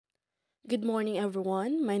Good morning,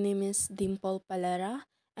 everyone. My name is Dimple Palera,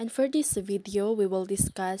 and for this video, we will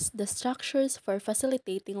discuss the structures for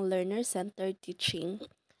facilitating learner-centered teaching.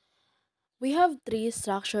 We have three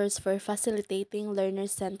structures for facilitating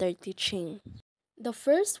learner-centered teaching. The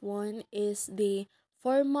first one is the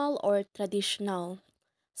formal or traditional.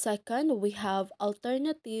 Second, we have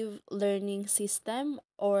alternative learning system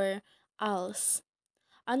or ALS.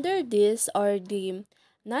 Under this are the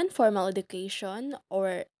non-formal education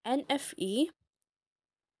or NFE.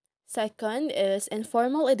 Second is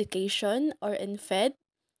informal education or INFED.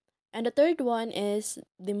 And the third one is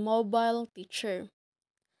the mobile teacher.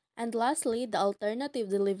 And lastly, the alternative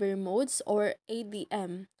delivery modes or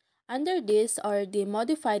ADM. Under this are the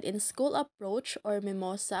modified in school approach or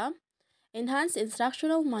MIMOSA, enhanced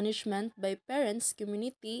instructional management by parents,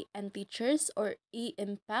 community, and teachers or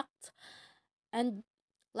E-Impact, and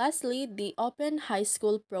lastly, the open high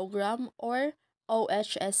school program or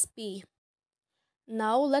OHSP.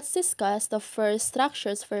 Now, let's discuss the first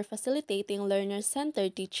structures for facilitating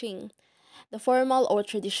learner-centered teaching, the formal or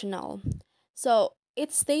traditional. So,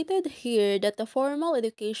 it's stated here that the formal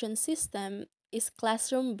education system is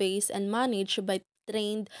classroom-based and managed by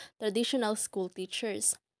trained traditional school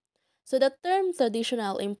teachers. So, the term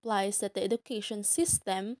traditional implies that the education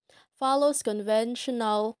system follows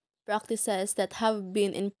conventional practices that have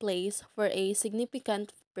been in place for a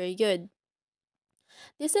significant period.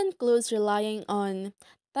 This includes relying on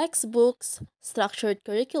textbooks, structured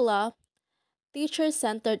curricula, teacher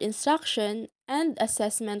centered instruction, and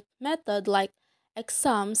assessment method like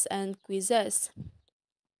exams and quizzes.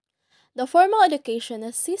 The formal education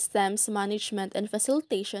systems, management, and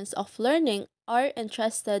facilitations of learning are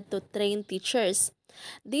entrusted to trained teachers.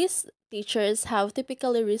 These teachers have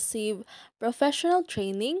typically received professional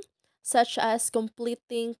training, such as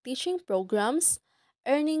completing teaching programs,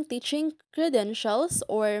 earning teaching credentials,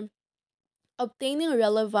 or obtaining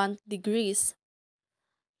relevant degrees.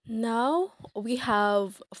 Now we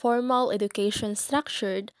have formal education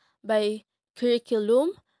structured by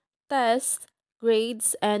curriculum, tests,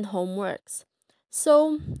 grades, and homeworks.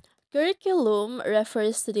 So, curriculum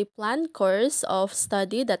refers to the planned course of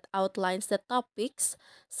study that outlines the topics,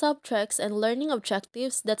 subjects, and learning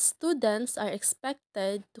objectives that students are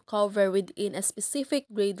expected to cover within a specific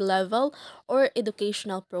grade level or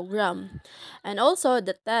educational program. And also,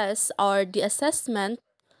 the tests are the assessment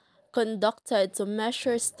conducted to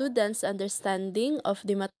measure students' understanding of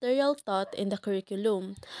the material taught in the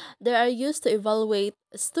curriculum. They are used to evaluate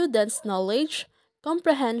students' knowledge,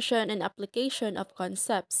 comprehension, and application of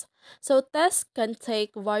concepts. So, tests can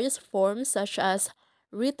take various forms such as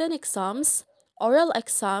written exams, oral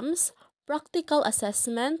exams, practical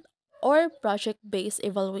assessment, or project based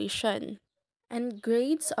evaluation. And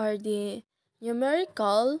grades are the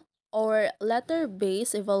numerical or letter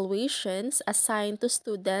based evaluations assigned to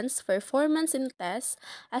students' performance in tests,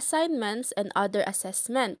 assignments, and other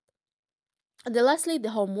assessment. Lastly,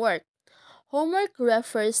 the homework. Homework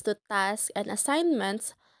refers to tasks and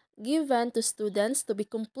assignments given to students to be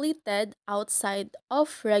completed outside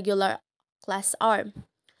of regular class hour.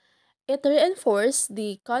 It reinforces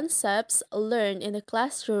the concepts learned in the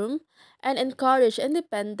classroom and encourage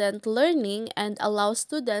independent learning and allows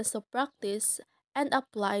students to practice and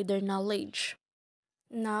apply their knowledge.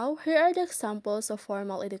 Now, here are the examples of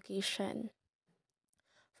formal education.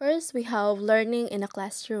 First, we have learning in a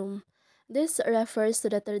classroom. This refers to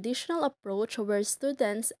the traditional approach where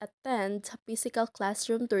students attend a physical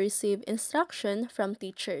classroom to receive instruction from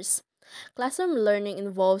teachers. Classroom learning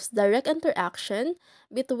involves direct interaction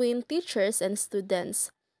between teachers and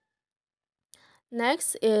students.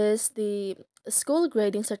 Next is the school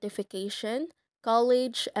grading certification,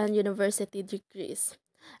 college and university degrees.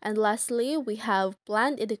 And lastly, we have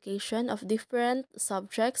planned education of different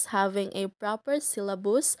subjects having a proper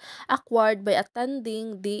syllabus acquired by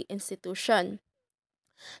attending the institution.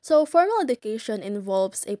 So, formal education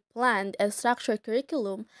involves a planned and structured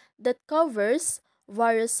curriculum that covers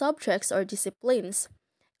various subjects or disciplines.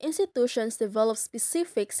 Institutions develop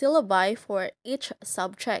specific syllabi for each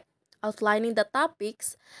subject, outlining the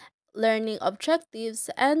topics, learning objectives,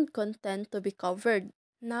 and content to be covered.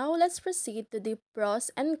 Now, let's proceed to the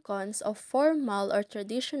pros and cons of formal or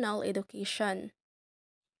traditional education.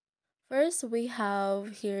 First, we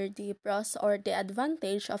have here the pros or the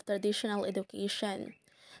advantage of traditional education.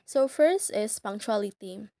 So, first is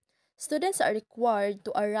punctuality. Students are required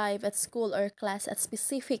to arrive at school or class at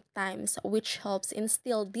specific times, which helps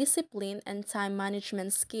instill discipline and time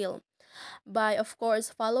management skill. By, of course,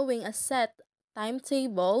 following a set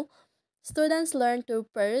timetable, students learn to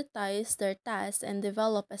prioritize their tasks and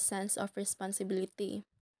develop a sense of responsibility.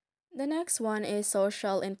 The next one is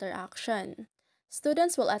social interaction.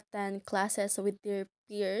 Students will attend classes with their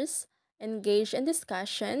peers, engage in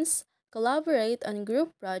discussions, collaborate on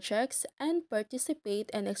group projects, and participate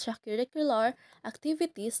in extracurricular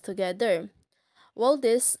activities together. While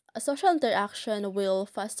this social interaction will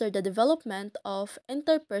foster the development of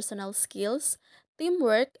interpersonal skills,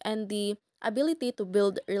 teamwork, and the ability to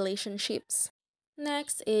build relationships.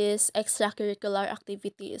 Next is extracurricular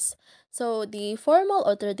activities. So, the formal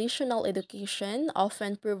or traditional education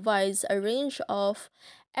often provides a range of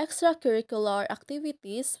extracurricular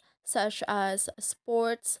activities such as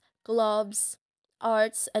sports, clubs,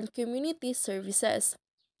 arts, and community services.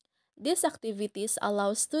 These activities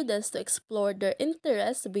allow students to explore their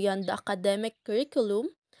interests beyond the academic curriculum,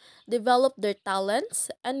 develop their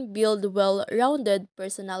talents, and build well rounded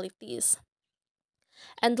personalities.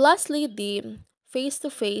 And lastly, the face to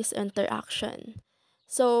face interaction.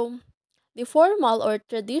 So, the formal or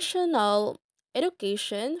traditional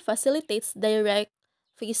education facilitates direct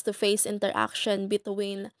face to face interaction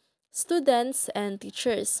between students and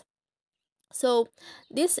teachers. So,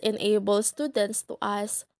 this enables students to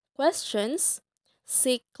ask questions,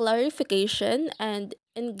 seek clarification, and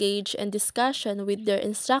engage in discussion with their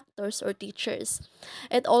instructors or teachers.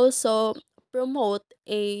 It also promote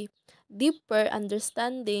a deeper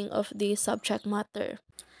understanding of the subject matter.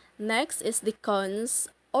 Next is the cons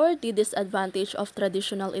or the disadvantage of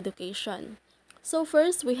traditional education. So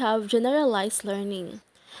first we have generalized learning.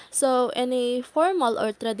 So in a formal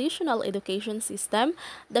or traditional education system,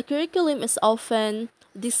 the curriculum is often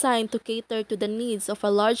designed to cater to the needs of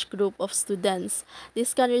a large group of students.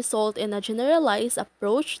 This can result in a generalized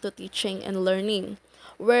approach to teaching and learning,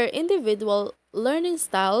 where individual learning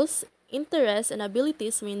styles, interests, and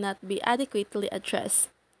abilities may not be adequately addressed.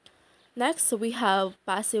 Next, we have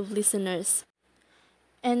passive listeners.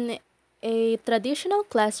 In a traditional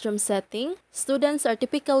classroom setting, students are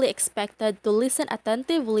typically expected to listen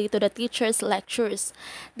attentively to the teacher's lectures.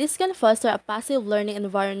 This can foster a passive learning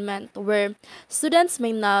environment where students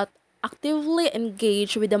may not actively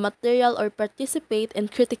engage with the material or participate in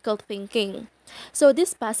critical thinking. So,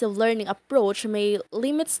 this passive learning approach may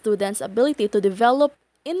limit students' ability to develop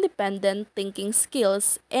independent thinking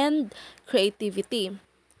skills and creativity.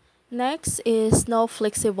 Next is no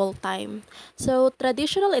flexible time. So,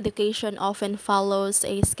 traditional education often follows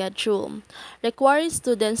a schedule, requiring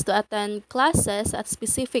students to attend classes at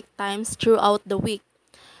specific times throughout the week.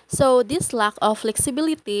 So, this lack of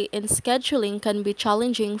flexibility in scheduling can be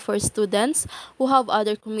challenging for students who have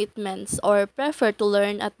other commitments or prefer to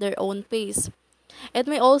learn at their own pace. It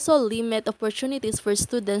may also limit opportunities for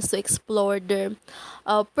students to explore their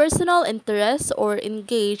personal interests or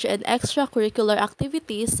engage in extracurricular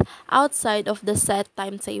activities outside of the set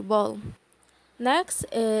timetable. Next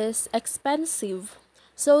is expensive.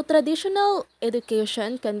 So, traditional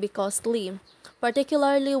education can be costly,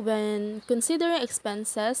 particularly when considering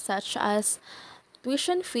expenses such as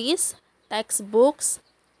tuition fees, textbooks,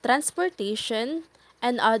 transportation,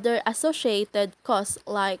 and other associated costs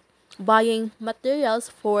like buying materials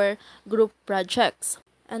for group projects.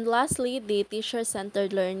 And lastly, the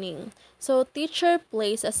teacher-centered learning. So, teacher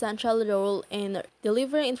plays a central role in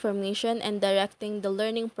delivering information and directing the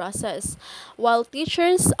learning process. While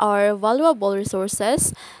teachers are valuable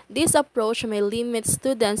resources, this approach may limit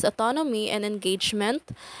students' autonomy and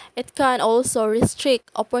engagement. It can also restrict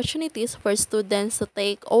opportunities for students to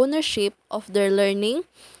take ownership of their learning,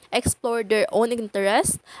 explore their own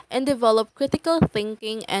interests, and develop critical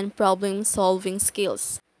thinking and problem solving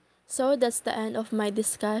skills. So that's the end of my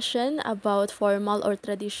discussion about formal or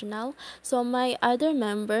traditional. So my other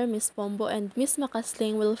member, Miss Pombo and Miss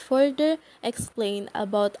Macasling, will further explain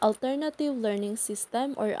about alternative learning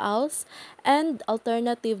system or ALS and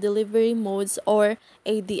alternative delivery modes or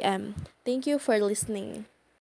ADM. Thank you for listening.